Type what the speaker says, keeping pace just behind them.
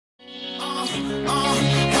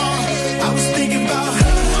I was thinking about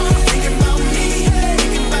her, thinking about me,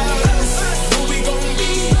 thinking about us. Who we gon'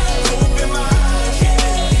 be? Hope in my eyes.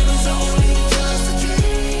 It was only just a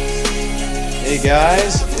dream. Hey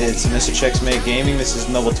guys, it's Mr. Checksmate Gaming. This is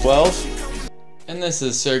N0BL3 And this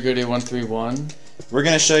is SirGoody131. We're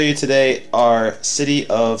going to show you today our city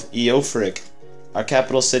of Eofric, our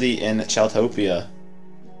capital city in Chaldopia.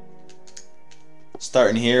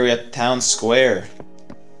 Starting here, we have Town Square.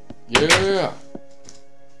 Yeah!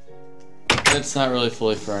 It's not really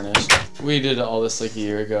fully furnished. We did all this like a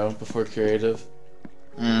year ago, before creative.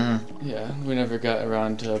 Mm-hmm. Yeah, we never got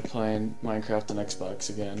around to playing Minecraft on Xbox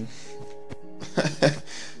again.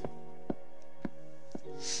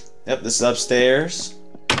 Yep, this is upstairs.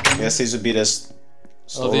 I guess these would be the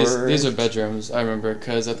storage. Oh, these are bedrooms, I remember,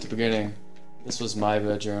 because at the beginning, this was my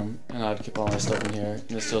bedroom, and I'd keep all my stuff in here, and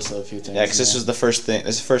there's still a few things. Yeah, because this was the first thing,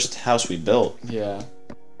 this is the first house we built. Yeah.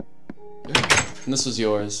 And this was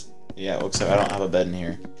yours. Yeah, well, except I don't have a bed in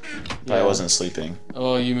here. But I wasn't sleeping.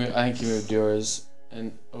 Oh, I think you moved yours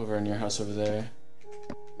and over in your house over there.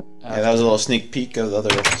 Yeah, that was a little sneak peek of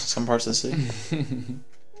some parts of the city. And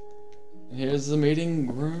here's the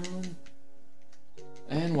meeting room.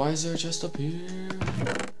 And why is there a chest up here?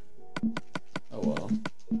 Oh well.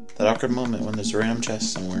 That awkward moment when there's a random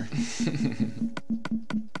chest somewhere.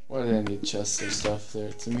 Why do they need chests of stuff there?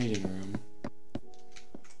 It's a meeting room.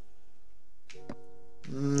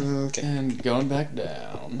 Okay. And going back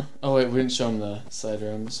down. Oh wait, we didn't show them the side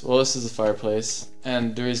rooms. Well, this is the fireplace.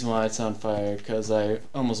 And the reason why it's on fire, because I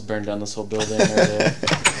almost burned down this whole building earlier.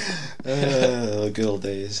 Good old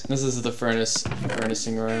days. This is the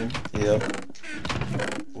furnacing room. Yep.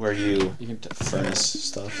 Where you can furnace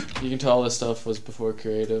stuff. You can tell all this stuff was before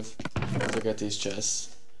creative. Look at these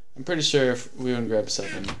chests. I'm pretty sure if we wouldn't grab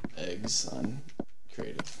 7 eggs on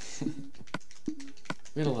creative.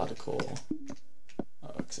 We had a lot of coal.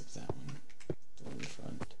 Oh, except that one. The one in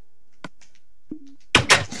front.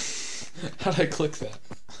 How did I click that?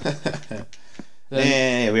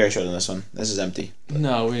 Yeah, we already showed them this one. This is empty.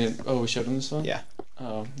 No, we didn't. Oh, we showed them this one? Yeah.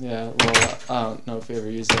 Oh, yeah. Well, I don't know if we ever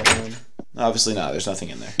used that one. Obviously not. There's nothing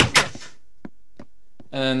in there.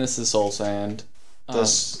 And then this is soul sand.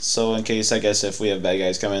 So in case, I guess, if we have bad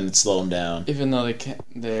guys come in, slow them down. Even though they can't,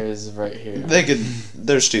 there's right here.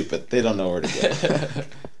 They're stupid. They don't know where to go.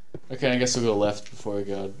 Okay, I guess we'll go left before we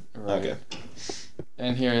go right. Okay.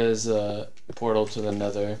 And here is a portal to the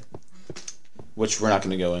nether. Which we're not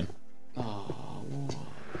going to go in. Oh.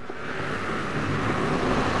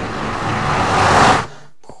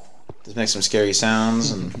 This makes some scary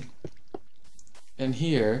sounds. And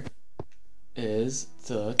here is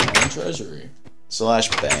the town treasury.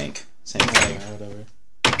 / bank. Same thing. Yeah, whatever.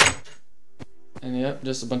 And yep,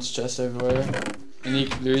 just a bunch of chests everywhere. And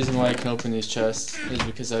the reason why I can open these chests is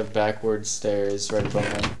because I have backwards stairs right above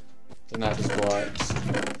them. They're not just blocks.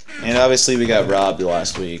 And obviously we got robbed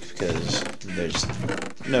last week because there's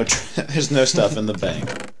no stuff in the bank.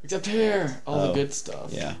 Except here, all the good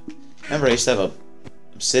stuff. Yeah. Remember, I used to have a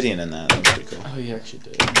obsidian in that. That was pretty cool. Oh, you actually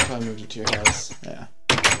did. You probably moved it to your house. Yeah.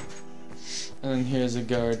 And then here's a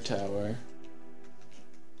guard tower.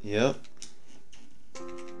 Yep.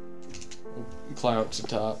 We'll climb up to the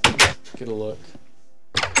top, get a look.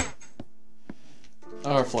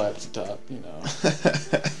 Or fly up to the top, you know.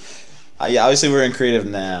 Yeah, obviously we're in creative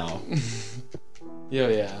now.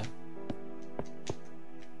 Yeah.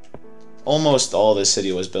 Almost all this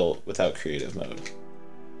city was built without creative mode.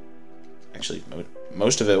 Actually,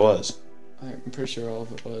 most of it was. I'm pretty sure all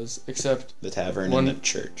of it was, except the tavern and the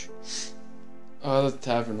church. Oh, the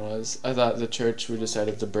tavern was. I thought the church, we just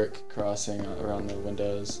added the brick crossing around the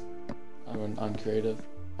windows on creative.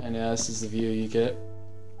 And yeah, this is the view you get.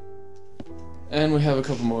 And we have a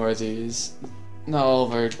couple more of these. Not all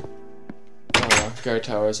of our guard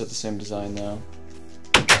towers have the same design though.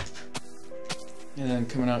 And then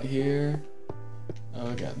coming out here, oh,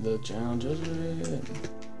 we got the town treasury.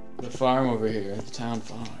 The farm over here, the town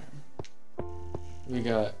farm. We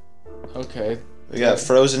got, okay. We got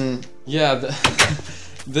frozen. Yeah,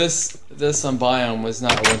 this biome was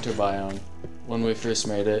not a winter biome when we first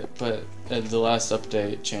made it, but the last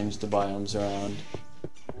update changed the biomes around.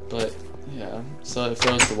 But yeah, so it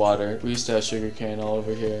froze the water. We used to have sugarcane all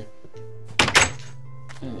over here.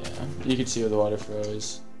 And yeah, you can see where the water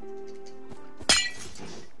froze.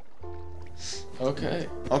 Okay.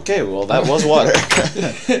 Okay, well that was water.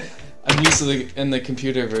 I'm used to in the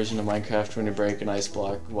computer version of Minecraft when you break an ice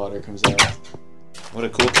block, water comes out. What a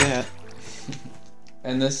cool cat.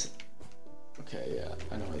 And this... Okay, yeah,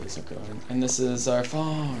 I know where these are going. And this is our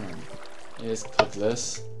farm. You just click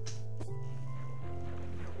this.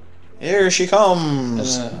 Here she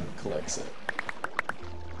comes. And then it collects it.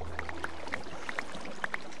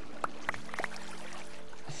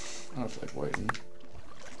 I don't feel like waiting.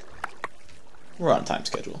 We're on a time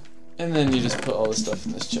schedule. And then you just put all the stuff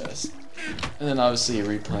in this chest. And then obviously you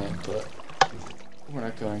replant, but we're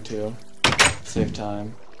not going to. Save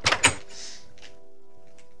time.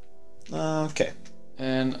 Okay.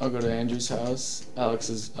 And I'll go to Andrew's house. Alex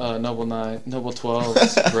is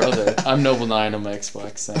Noble12's brother. I'm Noble9 on my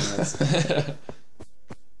Xbox, saying this.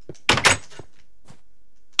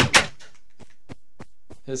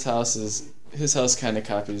 His house kind of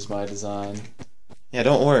copies my design. Yeah,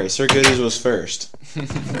 don't worry. SirGoody131 was first.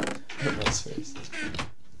 It was first.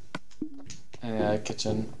 And yeah,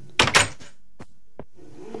 kitchen.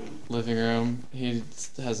 Living room. He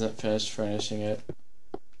hasn't finished furnishing it.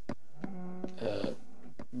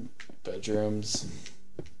 Bedrooms.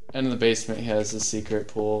 And in the basement he has a secret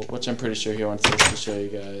pool, which I'm pretty sure he wants us to show you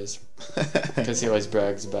guys. Because he always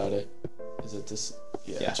brags about it. Is it this?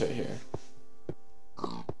 Yeah, it's right here.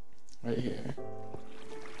 Right here.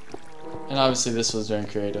 And obviously this was during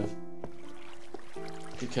creative.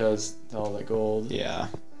 Because all that gold. Yeah.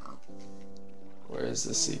 Where is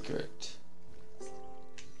the secret?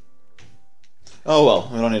 Oh well,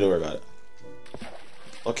 we don't need to worry about it.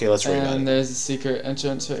 Okay, let's read about And it. there's a secret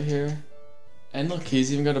entrance right here. And look,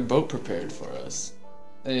 he's even got a boat prepared for us.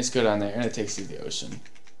 Then you just go down there and it takes you to the ocean.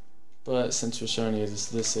 But since we're showing you this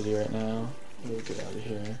city right now, we'll get out of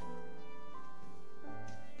here.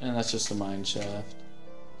 And that's just a mine shaft.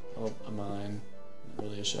 Oh, a mine. Not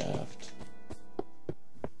really a shaft.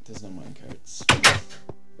 There's no mine carts.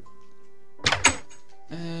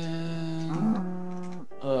 And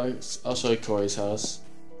I'll show you Corey's house.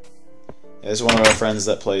 Yeah, this is one of our friends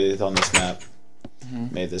that played on this map.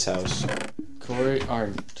 Made this house. Corey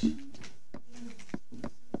Arndt.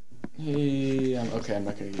 Okay, I'm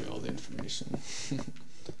not gonna give you all the information.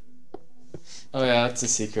 Oh yeah, that's a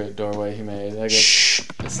secret doorway he made. I guess. Shh!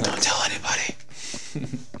 It's Don't not. tell anybody.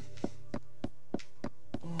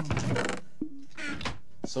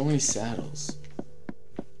 So many saddles.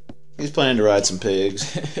 He's planning to ride some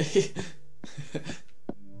pigs.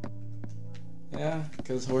 Yeah,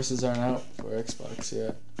 because horses aren't out for Xbox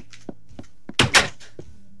yet.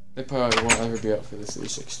 They probably won't ever be out for the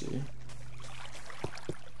 360.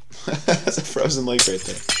 That's a frozen lake right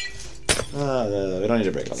there. No, we don't need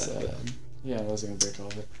to break all It's that. sad. Yeah, I wasn't gonna break all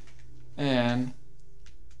of it. And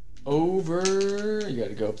over, you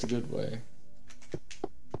gotta go up the good way.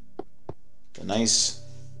 A nice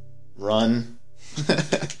run up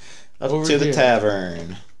Over to the here.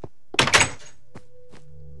 tavern.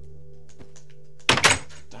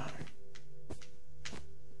 Darn.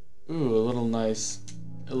 Ooh, a little nice.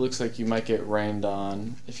 It looks like you might get rained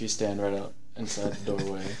on if you stand right up inside the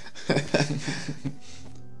doorway.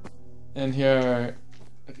 And here,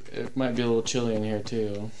 it might be a little chilly in here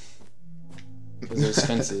too. Because there's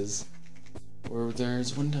fences. Where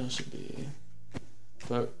there's windows should be.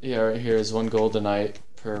 But yeah, right here is 1 goldenite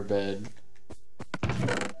per bed.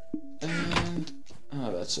 And,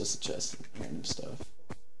 oh, that's just a chest of random stuff.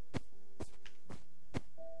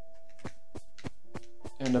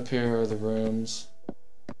 And up here are the rooms.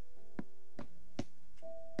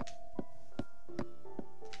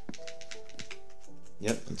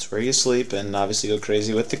 Yep, that's where you sleep and obviously go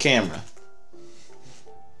crazy with the camera.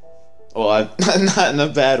 Well, not in a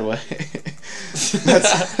bad way.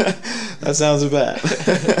 That sounds bad.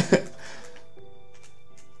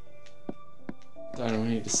 Darn, we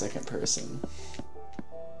need a second person.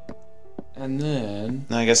 And then,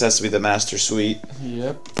 I guess it has to be the master suite.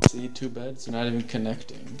 yep, see, 2 beds, not even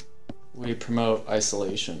connecting. We promote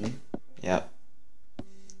isolation. Yep.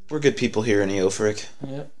 We're good people here in Eofric,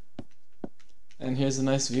 Yep. And here's a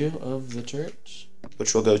nice view of the church.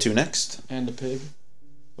 which we'll go to next. And a pig.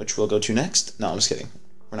 Which we'll go to next. No, I'm just kidding.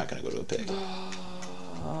 We're not going to go to a pig.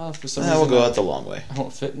 For some reason We'll go I- out the long way. I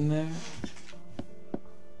won't fit in there.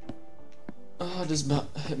 Oh, I just about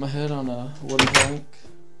hit my head on a wooden plank.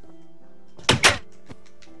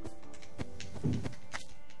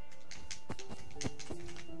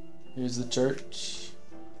 Here's the church.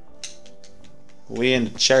 We in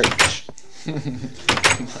the church. I'm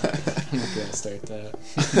not gonna start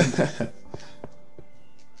that.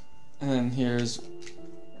 And then here's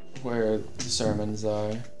where the sermons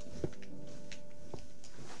are.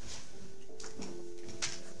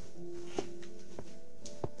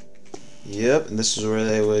 Yep, and this is where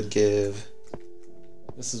they would give.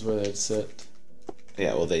 This is where they'd sit.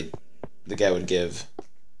 Yeah, well, the guy would give.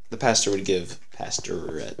 The pastor would give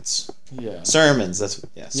pastorettes. Yeah. Sermons, that's.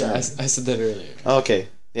 Yeah, Yeah, I sermons. said that earlier. Okay,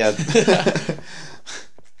 yeah.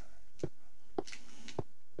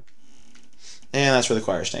 And that's where the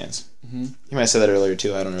choir stands. Mm-hmm. You might have said that earlier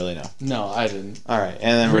too. I don't really know. No, I didn't. All right, and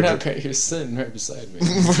then You're not right. You're sitting right beside me.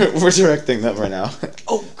 we're directing them right now.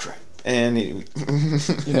 Oh crap! And he,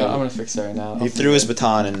 You know, I'm gonna fix that right now. he threw his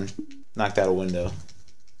baton and knocked out a window.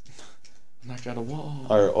 Knocked out a wall.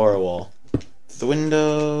 Or a wall. The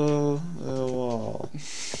window, the wall.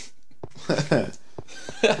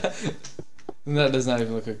 And that does not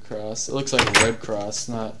even look like a cross. It looks like a red cross,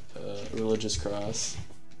 not a religious cross.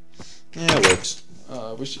 Yeah, it works.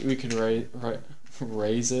 We could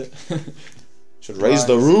raise it. Should raise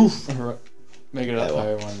the roof. Make it up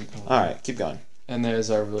higher one. All right, keep going. And there's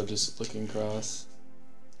our religious-looking cross.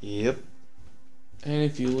 Yep. And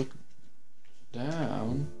if you look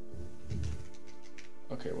down,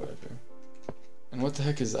 okay, whatever. And what the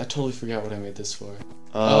heck is? I totally forgot what I made this for.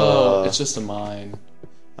 Oh, it's just a mine.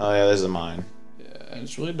 Oh yeah, there's a mine. Yeah, and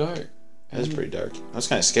it's really dark. It is pretty dark. That's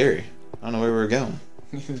kind of scary. I don't know where we were going.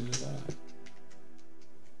 Neither did I.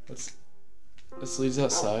 This leads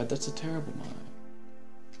outside. That's a terrible mine.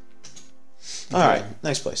 All right,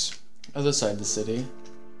 next place. Other side of the city.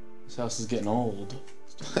 This house is getting old.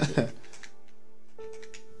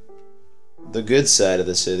 The good side of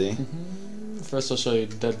the city. First, I'll show you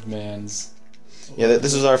Dead Man's. Yeah,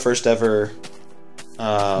 this is our first ever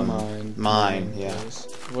mine. Yeah.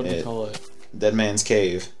 What do you call it? Dead Man's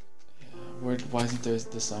Cave. Yeah. Why isn't there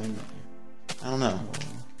the sign there? I don't know.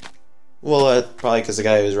 Well, probably because the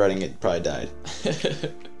guy who was writing it probably died.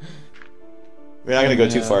 We're not gonna go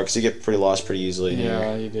too far because you get pretty lost pretty easily.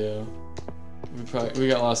 Yeah, you do. We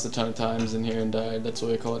got lost a ton of times in here and died. That's why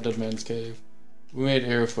we call it Dead Man's Cave. We made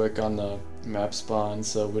Airwick on the map spawn,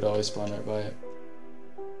 so we'd always spawn right by it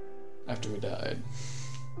after we died.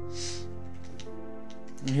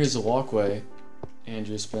 And here's the walkway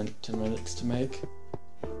Andrew spent 10 minutes to make.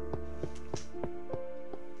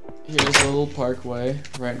 Here's a little parkway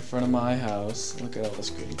right in front of my house. Look at all this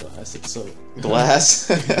green glass. It's so... Glass?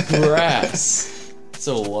 Grass! It's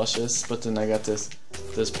so luscious. But then I got this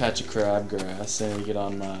patch of crabgrass, and you get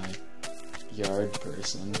on my yard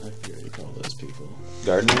person. I forget what you call those people.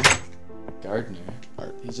 Gardener? Gardener.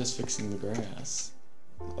 He's just fixing the grass.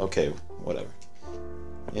 Okay, whatever.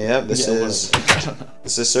 Yeah, this is I don't know.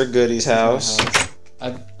 This is Sir Goody's house.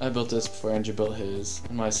 I built this before Andrew built his,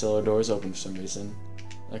 and my cellar door's open for some reason.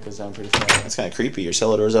 That goes down pretty far. That's kind of creepy. Your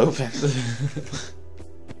cellar door's open.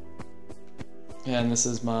 And this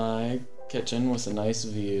is my kitchen with a nice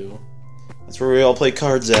view. That's where we all play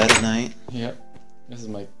cards at night. Yep. This is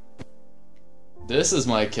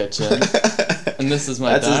my kitchen. And this is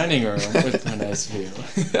my dining room with a nice view.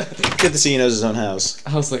 Good to see he knows his own house.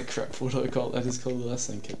 I was like, crap, what do I call it? I just called the last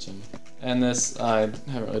thing kitchen. And this, I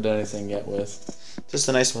haven't really done anything yet with. Just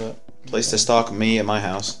a nice place to stalk me at my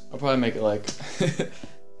house. I'll probably make it like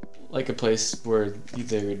like a place where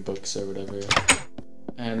they read books or whatever.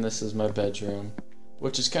 And this is my bedroom,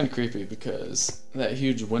 which is kind of creepy because that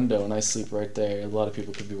huge window and I sleep right there. A lot of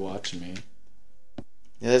people could be watching me.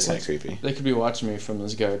 Yeah, that's kind of creepy. They could be watching me from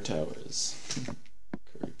those guard towers.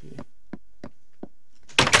 Creepy.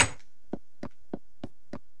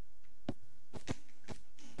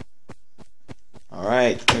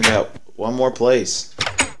 Alright, we got one more place.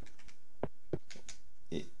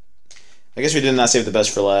 I guess we did not save the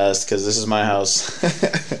best for last, because this is my house.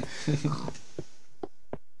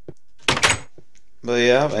 But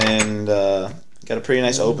yeah, and got a pretty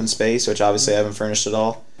nice open space, which obviously I haven't furnished at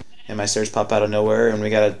all. And my stairs pop out of nowhere, and we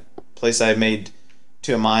got a place I made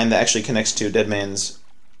to a mine that actually connects to Dead Man's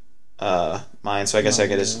mine, so I guess I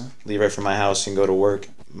could just leave right from my house and go to work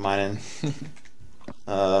mining.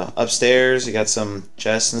 Upstairs, you got some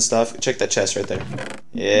chests and stuff. Check that chest right there.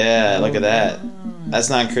 Yeah, look at that. That's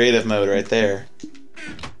non-creative mode right there.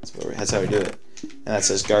 That's how we do it. And that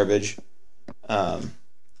says garbage. And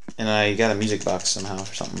I got a music box somehow or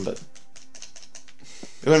something, but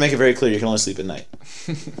we want to make it very clear you can only sleep at night.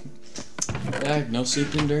 Yeah, no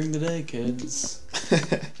sleeping during the day, kids.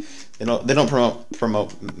 They don't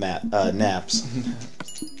promote naps.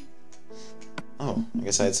 Oh, I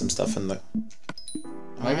guess I had some stuff in the...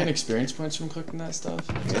 Am I getting experience points from clicking that stuff?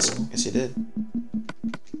 Yes, you did.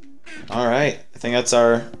 Alright, I think that's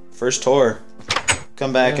our first tour.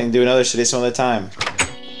 Come back and do another city some other time.